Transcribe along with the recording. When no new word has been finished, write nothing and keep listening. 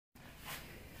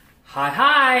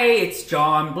Hi, it's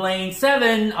John Blaine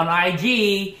 7 on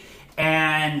IG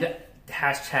and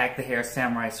hashtag the Hair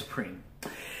Samurai Supreme.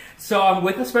 So I'm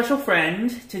with a special friend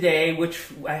today, which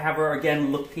I have her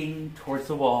again looking towards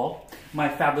the wall, my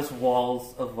fabulous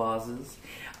walls of vases,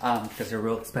 because they're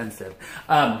real expensive.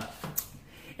 So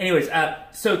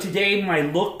today my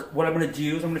look, what I'm going to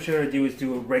do is I'm going to show you how to do is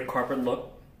do a red carpet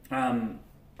look. I'm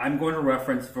going to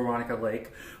reference Veronica Lake,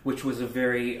 which was a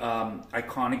very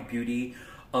iconic beauty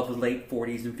of the late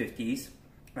 40s and 50s.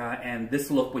 And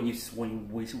this look, when you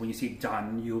see it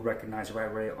done, you'll recognize it right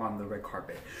away on the red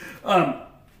carpet.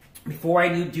 Before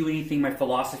I do anything, my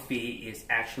philosophy is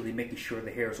actually making sure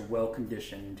the hair is well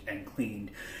conditioned and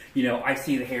cleaned. You know, I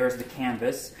see the hair as the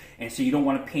canvas, and so you don't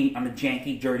want to paint on a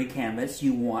janky, dirty canvas.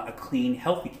 You want a clean,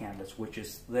 healthy canvas, which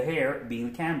is the hair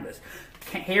being the canvas.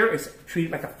 Hair is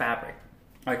treated like a fabric,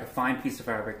 like a fine piece of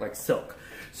fabric, like silk.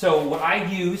 So what I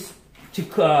use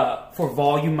for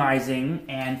volumizing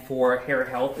and for hair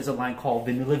health is a line called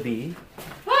dela.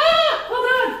 Hold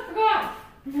on, forgot.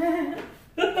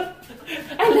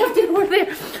 I left it over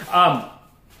there.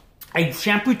 I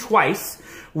shampoo twice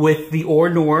with the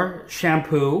Or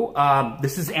shampoo.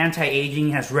 This is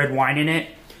anti-aging, has red wine in it.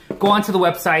 Go onto the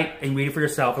website and read it for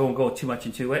yourself. I won't go too much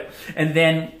into it. And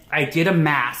then I did a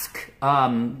mask,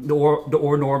 the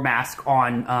Or mask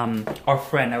on our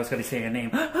friend. I was going to say her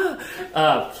name.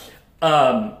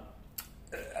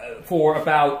 For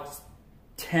about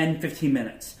 10-15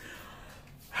 minutes.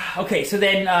 Okay, so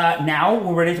then now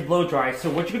we're ready to blow dry.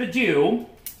 So what you're gonna do,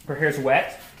 her hair's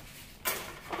wet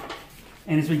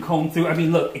and it's been combed through. I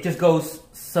mean, look, it just goes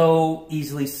so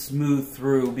easily smooth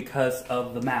through because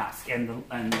of the mask and the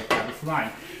fabric line.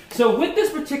 So with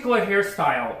this particular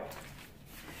hairstyle,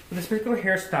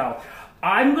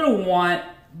 I'm gonna want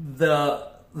the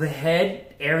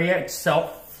head area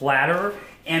itself flatter,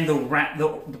 and the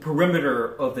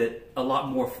perimeter of it a lot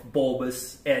more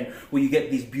bulbous, and where you get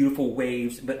these beautiful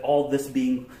waves, but all this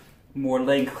being more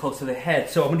laying close to the head.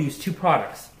 So I'm going to use two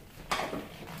products.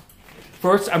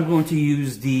 First, I'm going to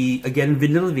use again,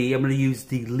 dela. I'm going to use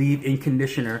the leave-in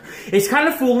conditioner. It's kind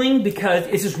of fooling because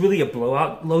it's just really a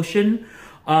blowout lotion,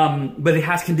 but it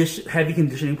has heavy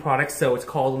conditioning products, so it's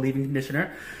called a leave-in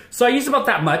conditioner. So I use about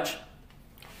that much.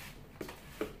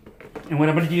 And what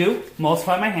I'm going to do,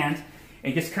 emulsify my hand,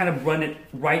 and just kind of run it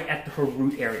right at her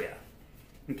root area,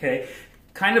 okay?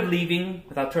 Kind of leaving,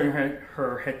 without turning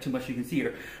her head too much, you can see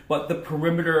her, but the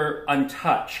perimeter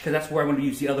untouched, because that's where I'm going to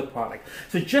use the other product.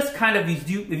 So just kind of, if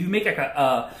you make like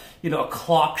a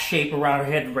clock shape around her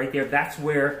head right there, that's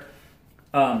where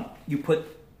you put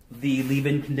the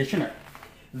leave-in conditioner.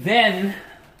 Then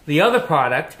the other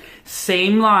product,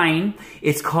 same line,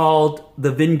 it's called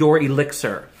the Vindor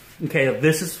Elixir. Okay,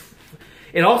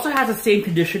 it also has the same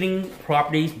conditioning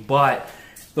properties, but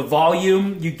the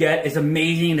volume you get is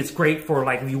amazing, and it's great for,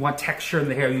 like, if you want texture in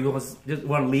the hair, you just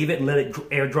want to leave it and let it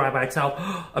air dry by itself.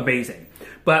 Amazing.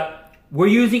 But we're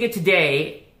using it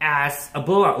today as a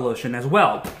blowout lotion as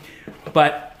well.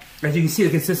 But as you can see,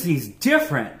 the consistency is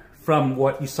different from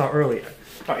what you saw earlier.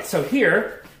 All right, so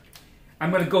here,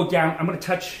 I'm going to go down, I'm going to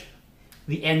touch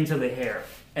the ends of the hair,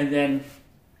 and then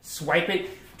swipe it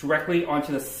directly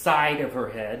onto the side of her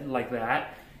head, like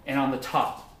that, and on the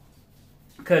top.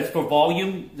 Because for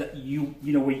volume, you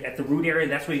know, at the root area,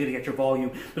 that's where you're gonna get your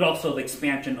volume, but also the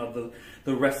expansion of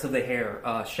the rest of the hair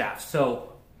shaft.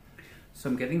 So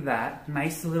I'm getting that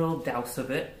nice little douse of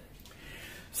it.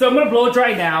 So I'm gonna blow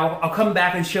dry now. I'll come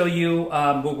back and show you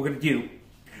what we're gonna do.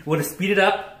 We're gonna speed it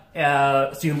up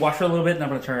so you can watch for a little bit, and I'm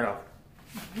gonna turn it off.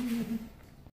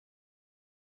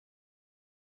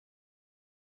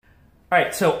 All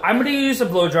right, so I'm going to use a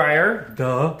blow dryer,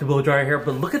 to blow dry your hair,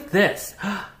 but look at this.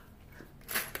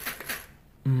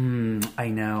 I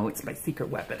know, it's my secret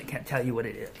weapon. I can't tell you what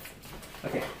it is.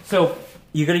 Okay, so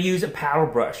you're going to use a power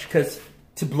brush, because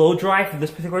to blow dry for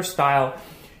this particular style,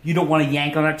 you don't want to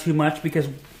yank on it too much, because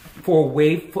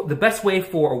the best way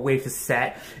for a wave to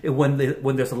set is when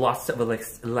there's a loss of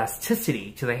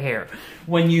elasticity to the hair.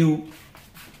 When you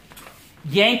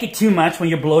yank it too much when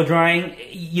you're blow drying,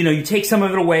 you know, you take some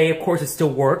of it away, of course it still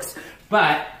works,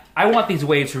 but I want these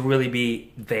waves to really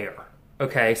be there,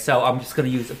 okay? So I'm just gonna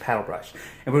use a paddle brush,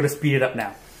 and we're gonna speed it up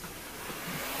now.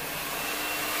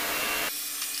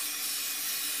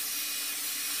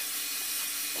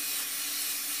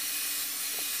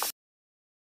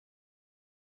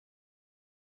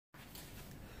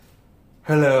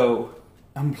 Hello,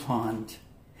 I'm blonde,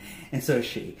 and so is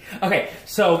she. Okay,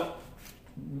 so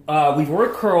we've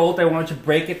already curled. I wanted to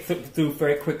break it through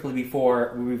very quickly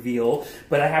before we reveal,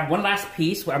 but I have one last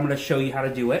piece where I'm going to show you how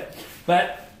to do it.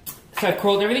 So I've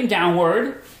curled everything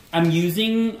downward, I'm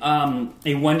using a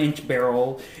 1-inch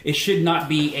barrel. It should not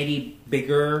be any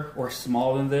bigger or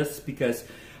smaller than this because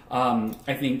I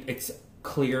think it's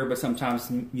clear, but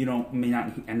sometimes you may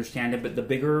not understand it. But the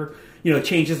bigger, it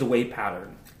changes the wave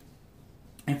pattern.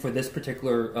 And for this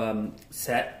particular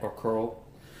set or curl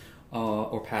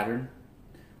or pattern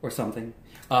or something,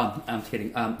 I'm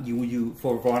kidding. You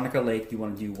for Veronica Lake, you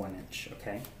want to do 1 inch,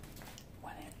 okay?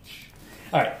 1 inch.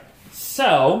 All right.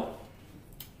 So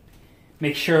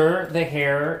make sure the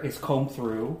hair is combed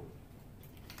through,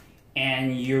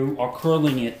 and you are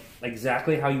curling it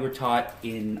exactly how you were taught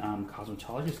in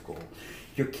cosmetology school.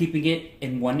 You're keeping it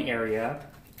in one area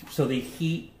so the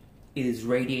heat is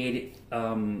radiated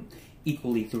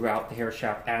equally throughout the hair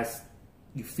shaft as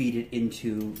you feed it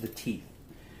into the teeth.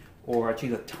 Or actually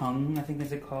the tongue, I think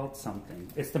is it called? Something.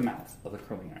 It's the mouth of the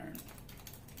curling iron.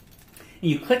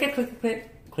 And you click it,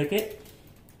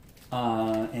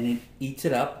 and it eats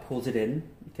it up, pulls it in.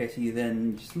 Okay, so you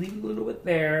then just leave a little bit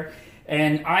there.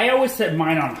 And I always set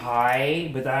mine on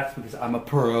high, but that's because I'm a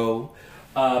pro.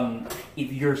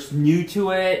 If you're new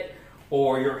to it,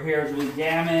 or your hair is really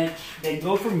damaged, then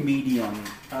go for medium.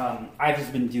 I've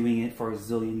just been doing it for a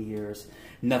zillion years.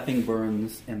 Nothing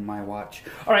burns in my watch.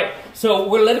 All right, so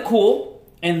we'll let it cool,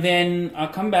 and then I'll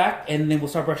come back, and then we'll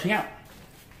start brushing out.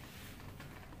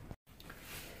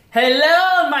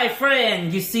 Hello, my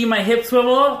friend. You see my hip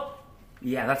swivel?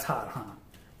 Yeah, that's hot, huh?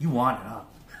 You want it, huh?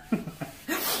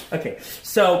 Okay,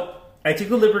 so I took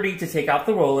the liberty to take out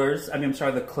the rollers.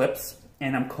 The clips,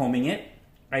 and I'm combing it.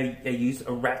 I use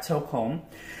a rat tail comb.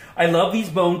 I love these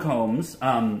bone combs.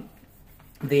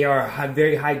 They are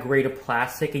very high grade of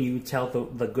plastic, and you can tell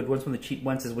the good ones from the cheap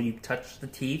ones is when you touch the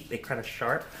teeth, they're kind of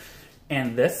sharp.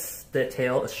 And the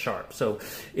tail is sharp. So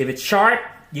if it's sharp,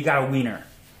 you got a wiener.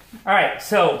 All right,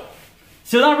 so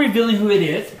still not revealing who it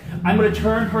is. I'm going to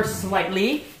turn her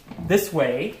slightly this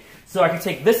way so I can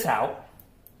take this out.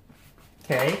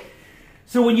 Okay.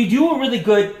 So when you do a really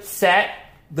good set,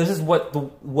 this is what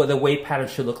the wave pattern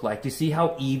should look like. Do you see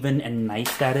how even and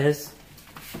nice that is?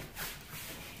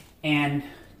 And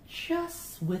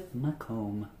just with my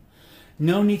comb.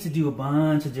 No need to do a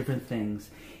bunch of different things.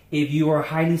 If you are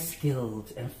highly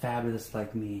skilled and fabulous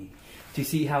like me, do you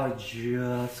see how it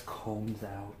just combs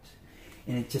out?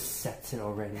 And it just sets it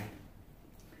already.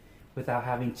 Without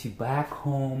having to back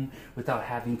home, without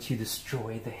having to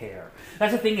destroy the hair.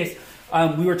 That's the thing is,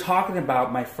 we were talking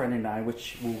about, my friend and I,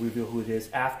 which we'll reveal who it is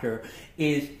after,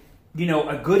 is,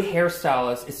 a good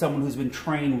hairstylist is someone who's been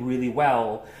trained really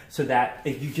well so that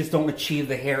if you just don't achieve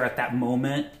the hair at that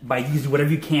moment by using whatever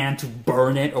you can to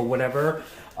burn it or whatever,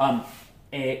 and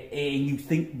you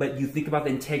think about the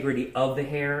integrity of the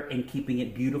hair and keeping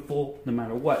it beautiful no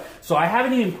matter what. So I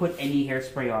haven't even put any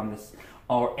hairspray on this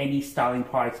or any styling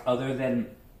products other than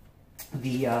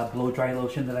the blow dry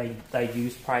lotion that I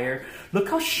used prior. Look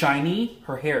how shiny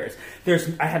her hair is.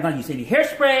 I have not used any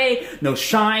hairspray, no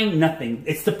shine, nothing.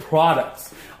 It's the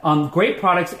products. Great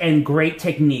products and great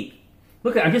technique.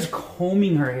 Look I'm just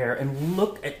combing her hair, and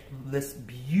look at this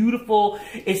beautiful,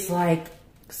 it's like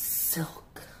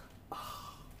silk.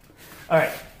 Oh. All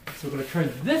right, so we're gonna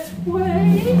turn this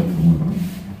way.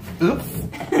 Oops.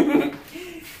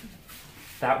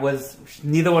 That was,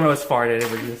 neither one of us farted,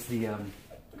 it was just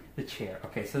the chair.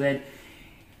 Okay, so then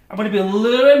I'm going to be a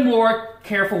little bit more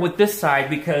careful with this side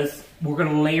because we're going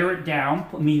to layer it down,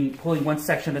 pulling one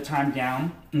section at a time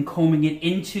down and combing it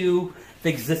into the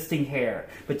existing hair.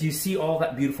 But do you see all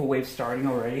that beautiful wave starting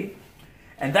already?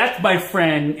 And that, my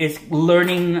friend, is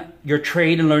learning your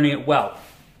trade and learning it well.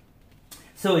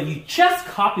 So if you just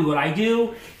copy what I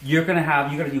do, you're going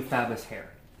to do fabulous hair.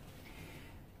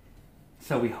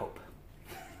 So we hope.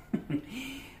 All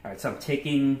right, so I'm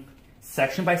taking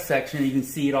section by section. You can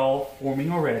see it all forming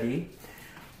already.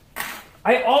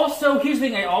 Here's the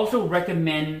thing, I also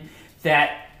recommend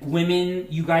that women,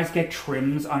 you guys get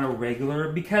trims on a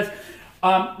regular because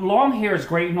long hair is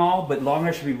great and all, but long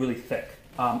hair should be really thick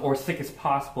or as thick as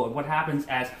possible. And what happens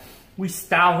as we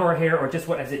style her hair or just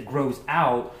as it grows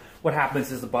out, what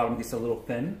happens is the bottom gets a little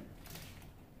thin.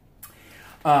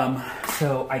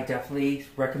 So I definitely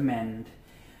recommend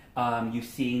you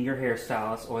seeing your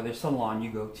hairstylist or the salon you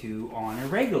go to on a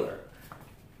regular.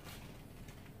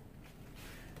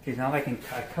 Okay, now I can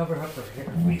cover up her hair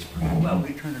pretty well.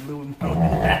 We turn it a little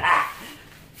more.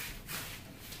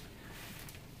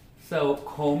 So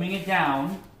combing it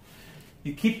down,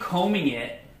 you keep combing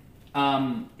it,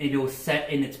 it will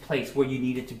set in its place where you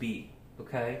need it to be.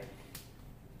 Okay.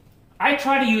 I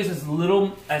try to use as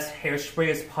little as hairspray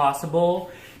as possible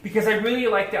because I really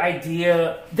like the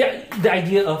idea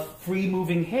of free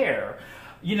moving hair.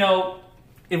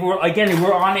 if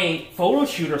we're on a photo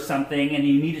shoot or something and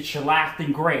you need it shellacked,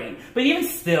 then great. But even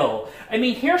still, I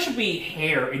mean, hair should be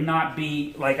hair and not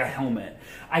be like a helmet.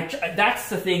 That's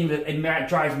the thing that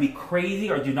drives me crazy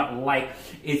or do not like.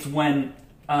 It's when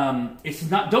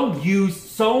don't use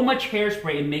so much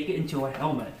hairspray and make it into a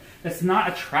helmet. That's not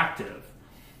attractive.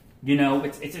 You know,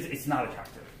 it's not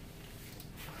attractive.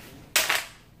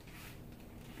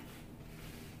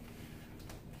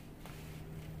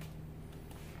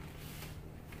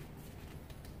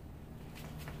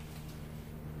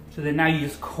 So then now you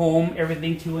just comb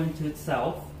everything into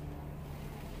itself.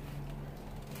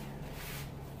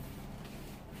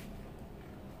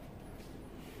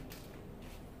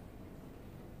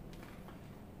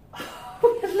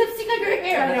 Lipstick on your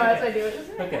hair. I know, that's what I do.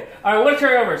 Okay. All right, we're going to turn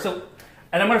her over. So,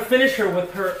 and I'm going to finish her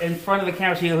with her in front of the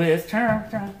camera. She is. Turn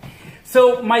her.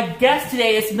 So my guest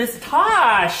today is Miss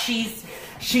Tosh.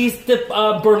 She's the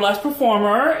burlesque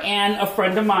performer and a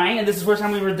friend of mine, and this is the first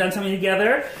time we've ever done something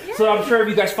together. Yay. So I'm sure if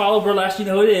you guys follow burlesque, you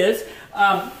know who it is.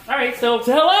 All right, so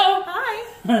hello. Hi.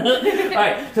 All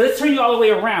right, so let's turn you all the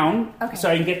way around so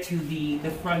I can get to the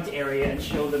front area and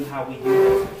show them how we do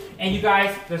this. And you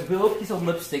guys, there's a little piece of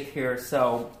lipstick here,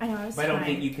 so I know, but I don't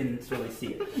think you can really see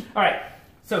it. All right,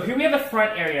 so here we have the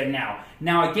front area now.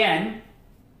 Now again,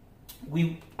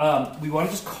 we want to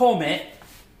just comb it.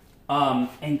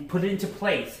 And put it into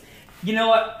place. You know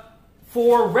what?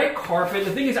 For red carpet,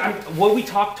 the thing is,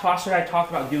 Tosh and I talked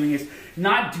about doing is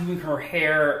not doing her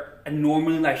hair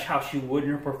normally like how she would in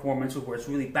her performance, where it's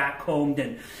really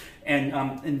backcombed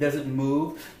and doesn't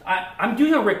move. I'm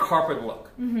doing a red carpet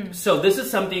look. Mm-hmm. So this is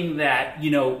something that,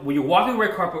 you know, when you're walking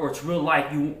red carpet or it's real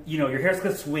life, you know, your hair's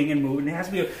gonna swing and move, and there has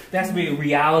to be a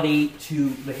reality to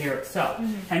the hair itself.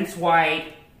 Mm-hmm. Hence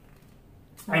why.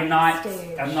 I'm not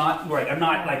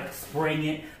like spraying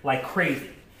it like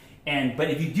crazy. But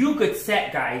if you do a good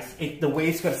set, guys, the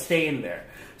wave's gonna stay in there.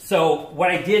 So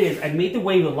what I did is I made the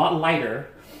wave a lot lighter.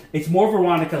 It's more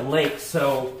Veronica Lake,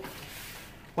 so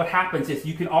what happens is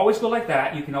you can always go like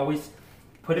that. You can always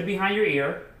put it behind your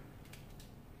ear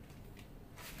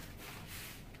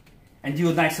and do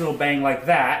a nice little bang like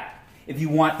that if you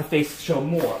want the face to show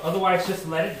more. Otherwise, just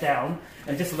let it down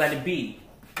and just let it be.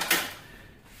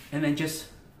 And then just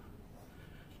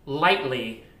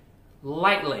lightly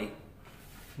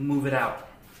move it out.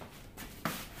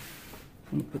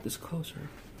 Let me put this closer.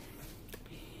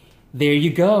 There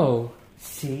you go.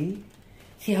 See?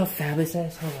 See how fabulous that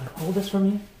is? Hold on. Hold this for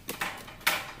me.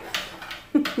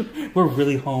 We're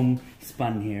really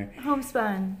homespun here.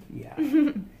 Homespun. Yeah.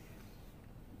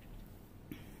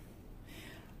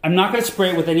 I'm not going to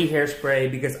spray it with any hairspray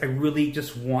because I really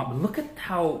just want... Look at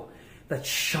how... the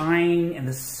shine and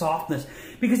the softness,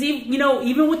 because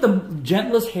even with the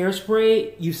gentlest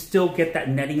hairspray, you still get that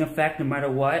netting effect no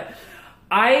matter what.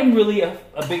 I am really a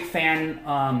big fan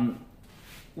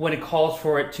when it calls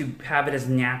for it to have it as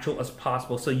natural as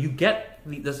possible. So you get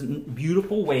this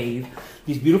beautiful wave,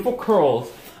 these beautiful curls,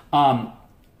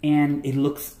 and it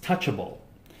looks touchable.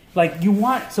 Like you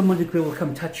want someone to be able to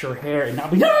come touch your hair and not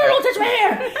be, no, don't touch my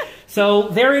hair. So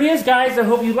there it is, guys. I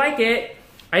hope you like it.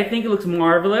 I think it looks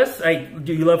marvelous.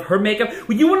 Do you love her makeup?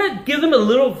 Would you want to give them a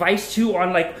little advice too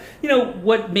on, like, you know,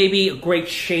 what maybe a great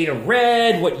shade of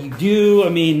red, what you do? I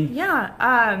mean,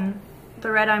 yeah.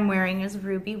 The red I'm wearing is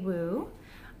Ruby Woo.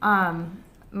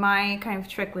 My kind of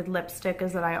trick with lipstick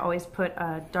is that I always put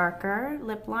a darker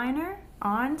lip liner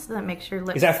on, so that makes your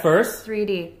lips. Is that first?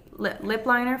 3D lip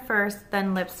liner first,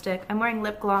 then lipstick. I'm wearing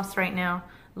lip gloss right now,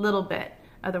 a little bit.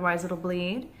 Otherwise, it'll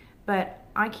bleed. But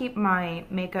I keep my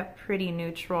makeup pretty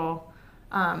neutral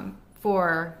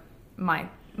for my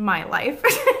life.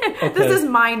 Okay. This is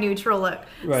my neutral look.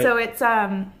 Right. So it's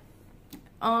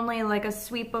only like a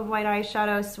sweep of white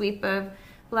eyeshadow, sweep of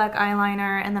black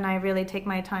eyeliner, and then I really take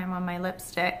my time on my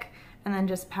lipstick, and then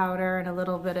just powder and a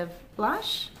little bit of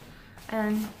blush.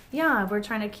 And yeah, we're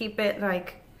trying to keep it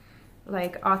like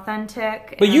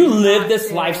authentic. But you live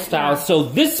this lifestyle, so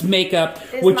this makeup,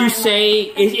 would you say,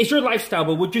 is your lifestyle,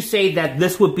 but would you say that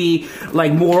this would be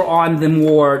like more on the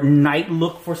more night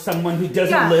look for someone who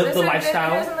doesn't live the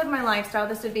lifestyle? Who doesn't live my lifestyle,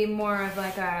 this would be more of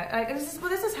like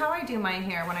this is how I do my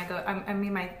hair when I go, I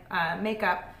mean my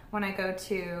makeup when I go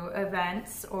to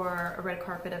events or a red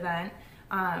carpet event.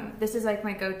 This is like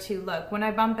my go-to look. When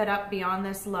I bump it up beyond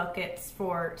this look, it's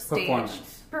for stage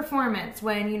performance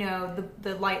when, you know,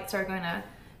 the lights are going to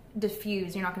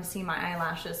diffuse. You're not going to see my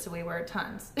eyelashes, so we wear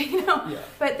tons, you know. Yeah.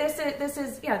 But this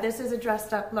is a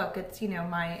dressed up look. It's, you know,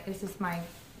 this is my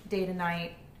day to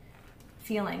night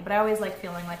feeling. But I always like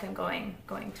feeling like I'm going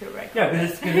to a red carpet. Yeah,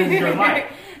 because this is your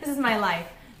life. This is my life.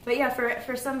 But yeah,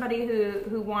 for somebody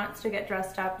who wants to get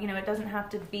dressed up, you know, it doesn't have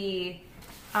to be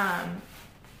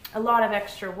a lot of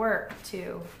extra work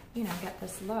to, you know, get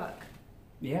this look.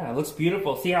 Yeah, it looks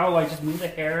beautiful. See how I just move the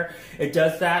hair? It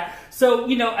does that. So,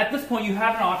 you know, at this point you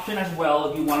have an option as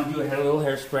well if you want to do a little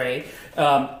hairspray.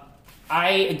 I,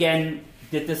 again,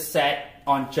 did this set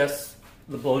on just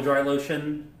the blow dry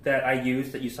lotion that I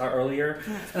used that you saw earlier.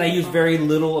 And I used very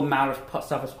little amount of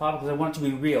stuff as possible because I want it to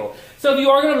be real. So if you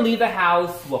are going to leave the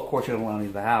house, well, of course you don't want to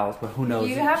leave the house, but who knows?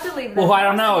 You have to leave the house. I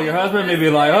don't know. Your husband may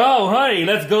be like, oh, honey,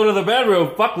 let's go to the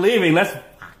bedroom. Fuck leaving. Let's...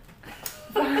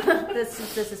 This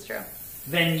is true.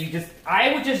 Then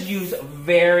I would just use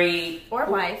very... Or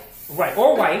wife. Right,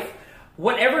 or wife.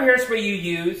 Whatever hairspray you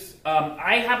use,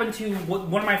 I happen to,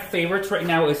 one of my favorites right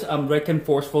now is Redken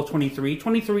Forceful 23.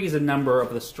 23 is a number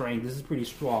of the strength. This is pretty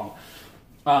strong.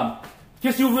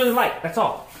 Just do really light, that's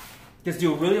all. Just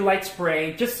do a really light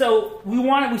spray, just so we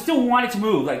still want it to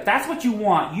move. Like, that's what you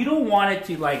want. You don't want it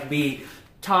to, like, be,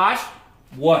 Tosh,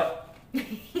 what?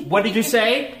 What did you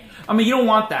say? I mean, you don't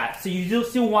want that. So you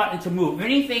still want it to move. If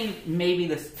anything, maybe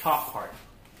this top part.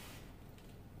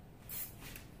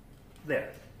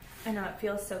 There. I know, it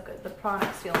feels so good. The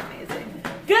products feel amazing.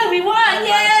 Good, we won!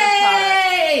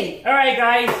 Yay! Alright,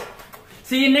 guys.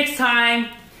 See you next time.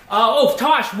 Oh,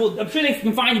 Tosh, well, I'm sure they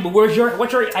can find you, but what's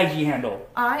your IG handle?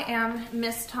 I am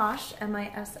Miss Tosh,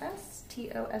 MISSTOSH,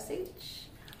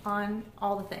 on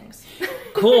all the things.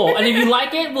 Cool. And if you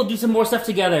like it, we'll do some more stuff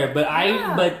together. But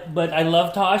but I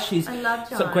love Tosh. I love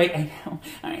John. So great. I know.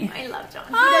 I love John.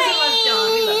 Who doesn't love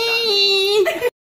John? We love John.